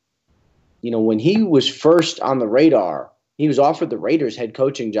when he was first on the radar, he was offered the Raiders head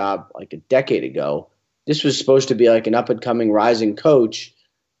coaching job like a decade ago. This was supposed to be like an up-and-coming rising coach.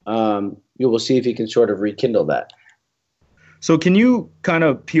 You will see if he can sort of rekindle that. So can you kind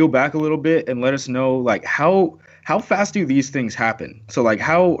of peel back a little bit and let us know, like, how fast do these things happen? So, like,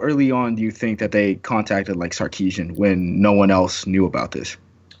 how early on do you think that they contacted, like, Sarkisian when no one else knew about this?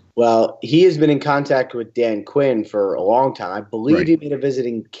 Well, he has been in contact with Dan Quinn for a long time. I believe He made a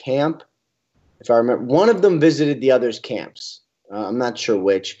visiting camp. If I remember, one of them visited the other's camps. I'm not sure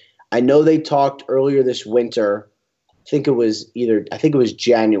which. I know they talked earlier this winter. I think it was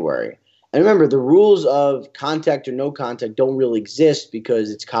January. And remember, the rules of contact or no contact don't really exist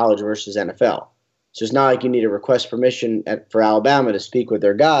because it's college versus NFL. So it's not like you need to request permission for Alabama to speak with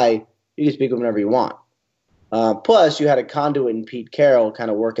their guy. You can speak with whenever you want. Plus, you had a conduit in Pete Carroll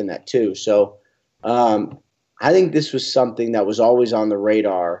kind of working that too. So I think this was something that was always on the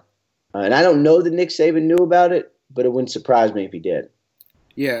radar. And I don't know that Nick Saban knew about it, but it wouldn't surprise me if he did.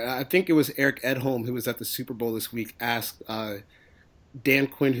 Yeah, I think it was Eric Edholm, who was at the Super Bowl this week, asked Dan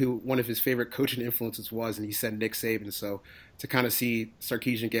Quinn, who one of his favorite coaching influences was, and he said Nick Saban. So to kind of see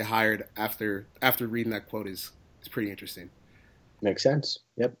Sarkisian get hired after reading that quote is pretty interesting. Makes sense.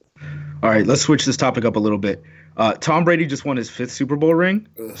 Yep. All right, let's switch this topic up a little bit. Tom Brady just won his 5th Super Bowl ring.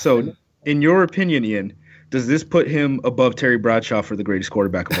 Ugh. So, in your opinion, Ian, does this put him above Terry Bradshaw for the greatest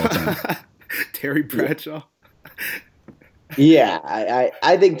quarterback of all time? Terry Bradshaw. Yeah,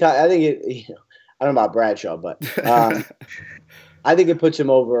 I think it. I don't know about Bradshaw, but I think it puts him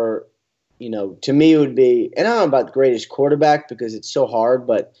over. To me, it would be, and I don't know about the greatest quarterback because it's so hard,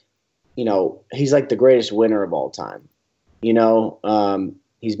 but he's like the greatest winner of all time.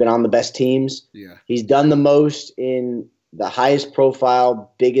 He's been on the best teams. Yeah. He's done the most in the highest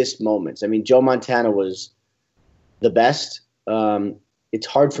profile, biggest moments. I mean, Joe Montana was the best. It's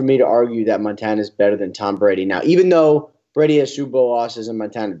hard for me to argue that Montana is better than Tom Brady. Now, even though Brady has Super Bowl losses and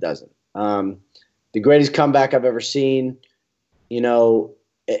Montana doesn't. The greatest comeback I've ever seen,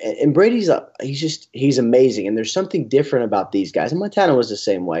 and Brady's he's amazing. And there's something different about these guys. And Montana was the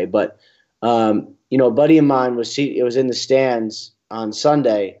same way, but a buddy of mine was in the stands on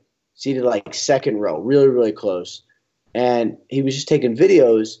Sunday, seated like second row, really, really close. And he was just taking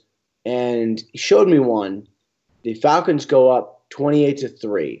videos, and he showed me one. The Falcons go up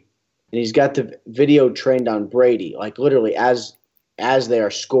 28-3, and he's got the video trained on Brady, like literally as they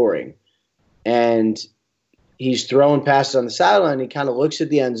are scoring. And he's throwing passes on the sideline. He kind of looks at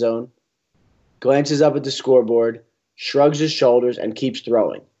the end zone, glances up at the scoreboard, shrugs his shoulders, and keeps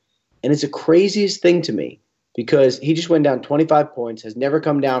throwing. And it's the craziest thing to me because he just went down 25 points, has never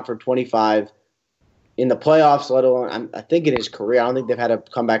come down for 25 in the playoffs, let alone, I think in his career. I don't think they've had a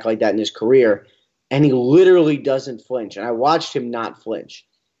comeback like that in his career. And he literally doesn't flinch. And I watched him not flinch.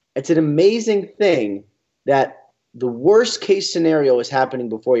 It's an amazing thing that the worst case scenario is happening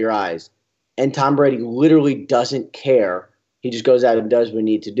before your eyes. And Tom Brady literally doesn't care. He just goes out and does what he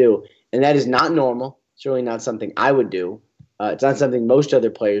needs to do. And that is not normal. Certainly not something I would do. It's not something most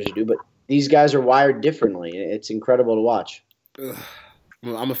other players do, but these guys are wired differently. It's incredible to watch. Ugh.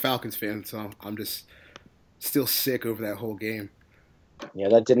 Well, I'm a Falcons fan, so I'm just still sick over that whole game. Yeah,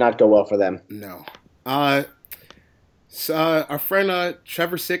 that did not go well for them. No. So our friend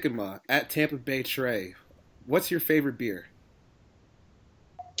Trevor Sikkema at Tampa Bay Trey, what's your favorite beer?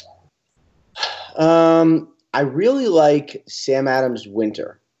 I really like Sam Adams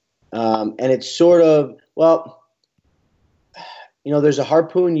Winter. And it's sort of, there's a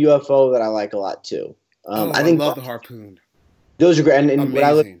Harpoon UFO that I like a lot too. I love the Harpoon. Those are great. And when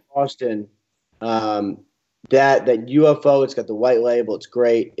I live in Boston, that UFO, it's got the white label. It's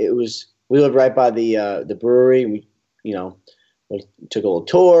great. We lived right by the brewery. And we took a little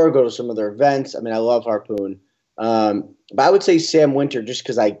tour, go to some of their events. I mean, I love Harpoon. But I would say Sam Winter just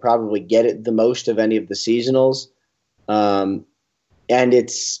because I probably get it the most of any of the seasonals. And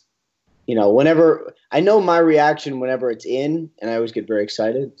it's, whenever I know my reaction whenever it's in, and I always get very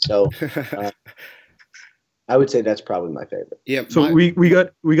excited. So I would say that's probably my favorite. Yeah. So we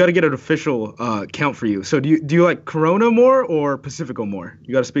got to get an official count for you. So do you like Corona more or Pacifico more?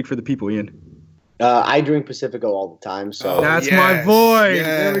 You got to speak for the people, Ian. I drink Pacifico all the time. So that's my boy. Yes.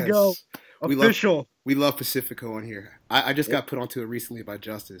 There we go. Official. We love Pacifico on here. I just got put onto it recently by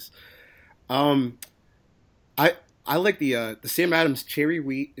Justice. I like the Sam Adams Cherry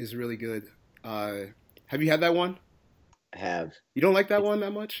Wheat is really good. Have you had that one? I have. You don't like that one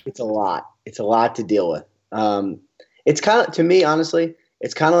that much? It's a lot. It's a lot to deal with. It's kind of, to me, honestly,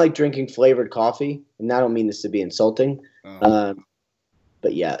 it's kind of like drinking flavored coffee. And I don't mean this to be insulting.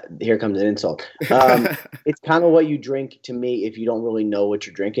 But yeah, here comes an insult. It's kind of what you drink to me if you don't really know what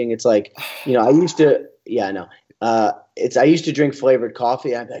you're drinking. It's like, I used to, I know. I used to drink flavored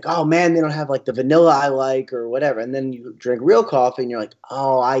coffee. I'd be like, oh man, they don't have like the vanilla I like or whatever. And then you drink real coffee and you're like,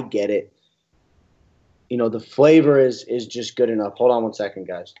 oh, I get it. The flavor is just good enough. Hold on one second,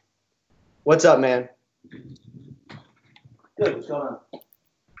 guys. What's up, man? Good, what's going on?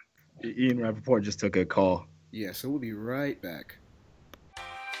 Ian Rappaport just took a call. Yeah, so we'll be right back.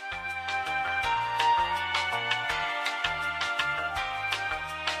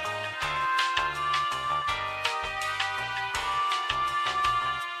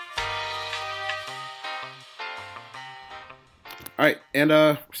 All right, and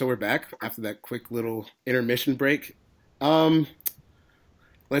so we're back after that quick little intermission break.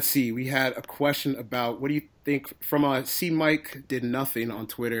 Let's see. We had a question about what do you think from C. Mike did nothing on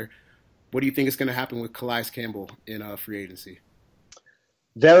Twitter. What do you think is going to happen with Calais Campbell in free agency?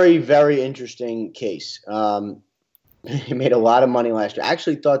 Very, very interesting case. He made a lot of money last year. I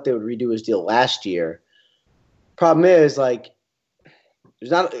actually thought they would redo his deal last year. Problem is,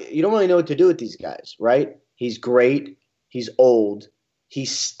 you don't really know what to do with these guys, right? He's great. He's old. he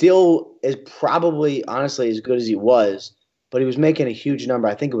still is probably honestly as good as he was, but he was making a huge number.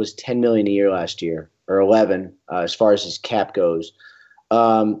 I think it was $10 million a year last year, or 11 as far as his cap goes.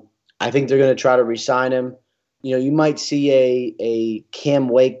 I think they're going to try to re-sign him. You might see a Cam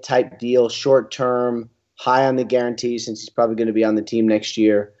Wake type deal, short term, high on the guarantee, since he's probably going to be on the team next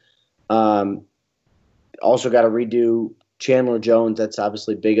year. Also got to redo Chandler Jones. That's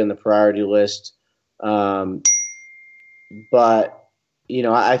obviously big on the priority list. But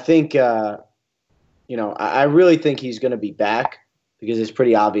I think I really think he's going to be back because it's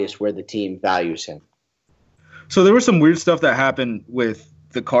pretty obvious where the team values him. So there was some weird stuff that happened with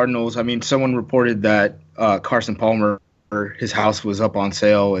the Cardinals. I mean, someone reported that Carson Palmer, his house was up on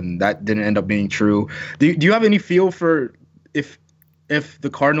sale, and that didn't end up being true. Do you have any feel for if the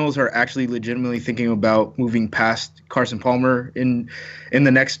Cardinals are actually legitimately thinking about moving past Carson Palmer in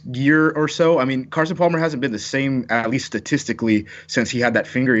the next year or so? I mean, Carson Palmer hasn't been the same, at least statistically, since he had that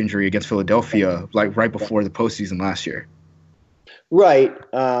finger injury against Philadelphia, like right before the postseason last year. Right.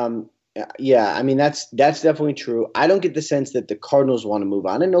 Yeah, I mean, that's definitely true. I don't get the sense that the Cardinals want to move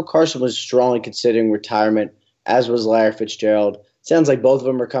on. I know Carson was strongly considering retirement, as was Larry Fitzgerald. Sounds like both of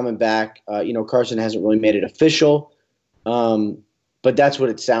them are coming back. Carson hasn't really made it official, but that's what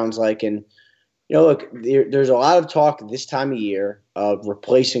it sounds like. And, look, there's a lot of talk this time of year of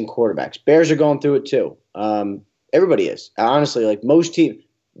replacing quarterbacks. Bears are going through it too. Everybody is. Honestly, like most teams,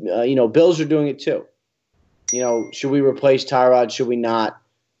 Bills are doing it too. Should we replace Tyrod? Should we not?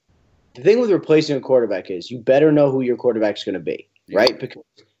 The thing with replacing a quarterback is you better know who your quarterback's going to be, right? Because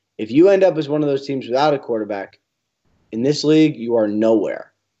if you end up as one of those teams without a quarterback in this league, you are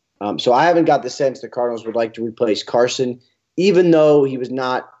nowhere. So I haven't got the sense the Cardinals would like to replace Carson, even though he was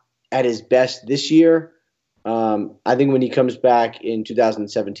not at his best this year. I think when he comes back in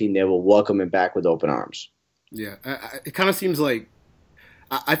 2017, they will welcome him back with open arms. Yeah, it kind of seems like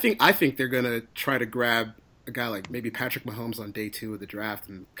I think they're going to try to grab a guy like maybe Patrick Mahomes on day 2 of the draft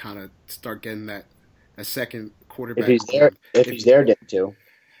and kind of start getting that a second quarterback. If he's there, day 2.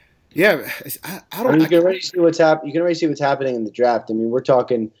 Yeah, I don't. You can already see what's happening. You can already see what's happening in the draft. I mean, we're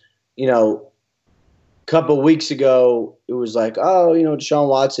talking, a couple of weeks ago, it was like, Deshaun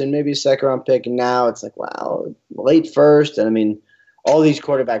Watson, maybe a second-round pick, and now it's like, wow, late first. And I mean, all these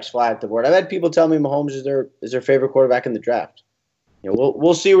quarterbacks fly at the board. I've had people tell me Mahomes is their favorite quarterback in the draft.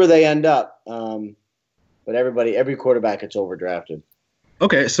 We'll see where they end up. But every quarterback gets overdrafted.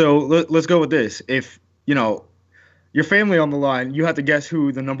 Okay, so let's go with this. If, your family on the line, you have to guess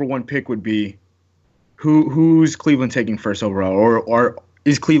who the number 1 pick would be. Who's Cleveland taking first overall? Or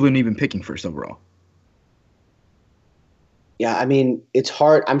is Cleveland even picking first overall? Yeah, I mean, it's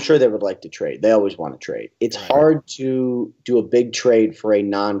hard. I'm sure they would like to trade. They always want to trade. It's hard to do a big trade for a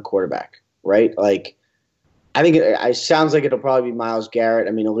non-quarterback, right? Like, I think it sounds like it'll probably be Myles Garrett.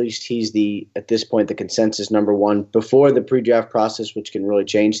 I mean, at least he's at this point, the consensus number 1 before the pre-draft process, which can really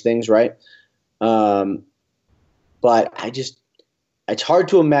change things, right? But it's hard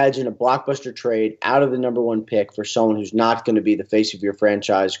to imagine a blockbuster trade out of the number 1 pick for someone who's not going to be the face of your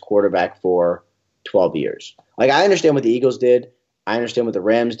franchise quarterback for 12 years. Like, I understand what the Eagles did. I understand what the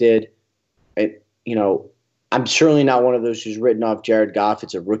Rams did. I'm certainly not one of those who's written off Jared Goff.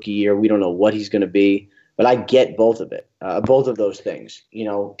 It's a rookie year. We don't know what he's going to be. But I get both of those things.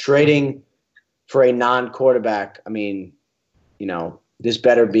 Trading for a non-quarterback, I mean, this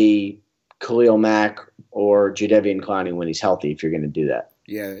better be Khalil Mack or Jadeveon Clowney when he's healthy if you're going to do that.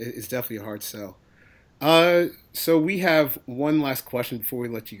 Yeah, it's definitely a hard sell. So we have one last question before we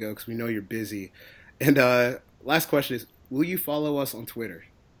let you go because we know you're busy. And last question is, will you follow us on Twitter?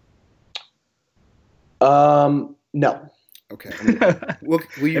 No. Okay.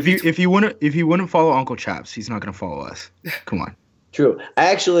 If you wouldn't follow Uncle Chaps, he's not going to follow us. Come on. True. I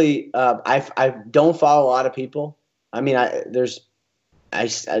actually I don't follow a lot of people. I mean,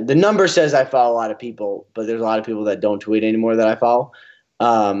 the number says I follow a lot of people, but there's a lot of people that don't tweet anymore that I follow.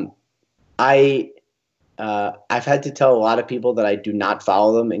 I've had to tell a lot of people that I do not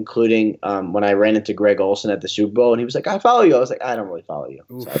follow them, including when I ran into Greg Olsen at the Super Bowl, and he was like, "I follow you." I was like, "I don't really follow you."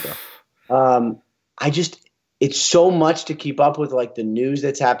 Sorry, bro. It's so much to keep up with, like the news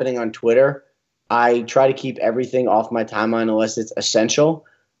that's happening on Twitter. I try to keep everything off my timeline unless it's essential.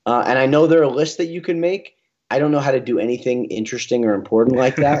 And I know there are lists that you can make. I don't know how to do anything interesting or important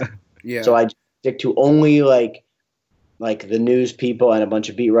like that. Yeah. So I stick to only like the news people and a bunch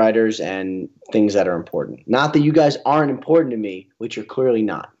of beat writers and things that are important. Not that you guys aren't important to me, which you're clearly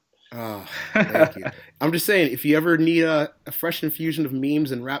not. Oh, thank you. I'm just saying, if you ever need a fresh infusion of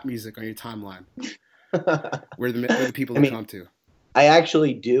memes and rap music on your timeline, where the people come to. I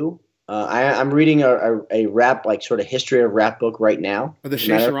actually do. I'm reading a rap, like sort of history of rap book right now. The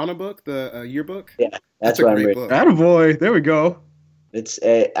Shea Serrano book, the yearbook? Yeah, that's a what great I'm reading. book. Attaboy. There we go. It's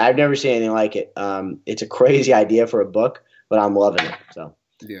I've never seen anything like it. It's a crazy idea for a book, but I'm loving it. So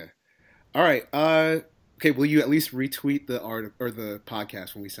yeah. All right. Okay. Will you at least retweet the art or the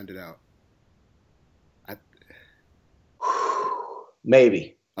podcast when we send it out?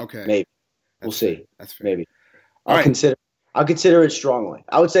 Maybe. Okay. Maybe. We'll see. Fair. That's fair. Maybe. All right. I'll consider it strongly.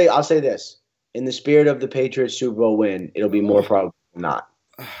 I'll say this. In the spirit of the Patriots Super Bowl win, it'll be more probable than not.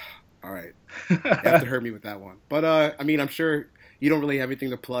 All right. You have to hurt me with that one. But I mean, I'm sure you don't really have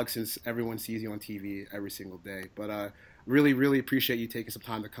anything to plug since everyone sees you on TV every single day. But really, really appreciate you taking some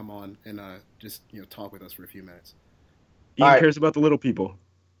time to come on and just talk with us for a few minutes. Ian cares about the little people.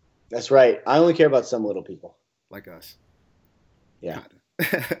 That's right. I only care about some little people. Like us. Yeah.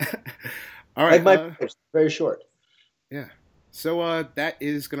 All right. Like my very short. Yeah. So that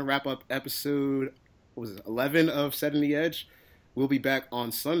is going to wrap up episode 11 of Setting the Edge. We'll be back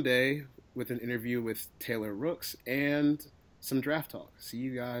on Sunday with an interview with Taylor Rooks and some draft talk. See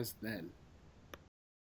you guys then.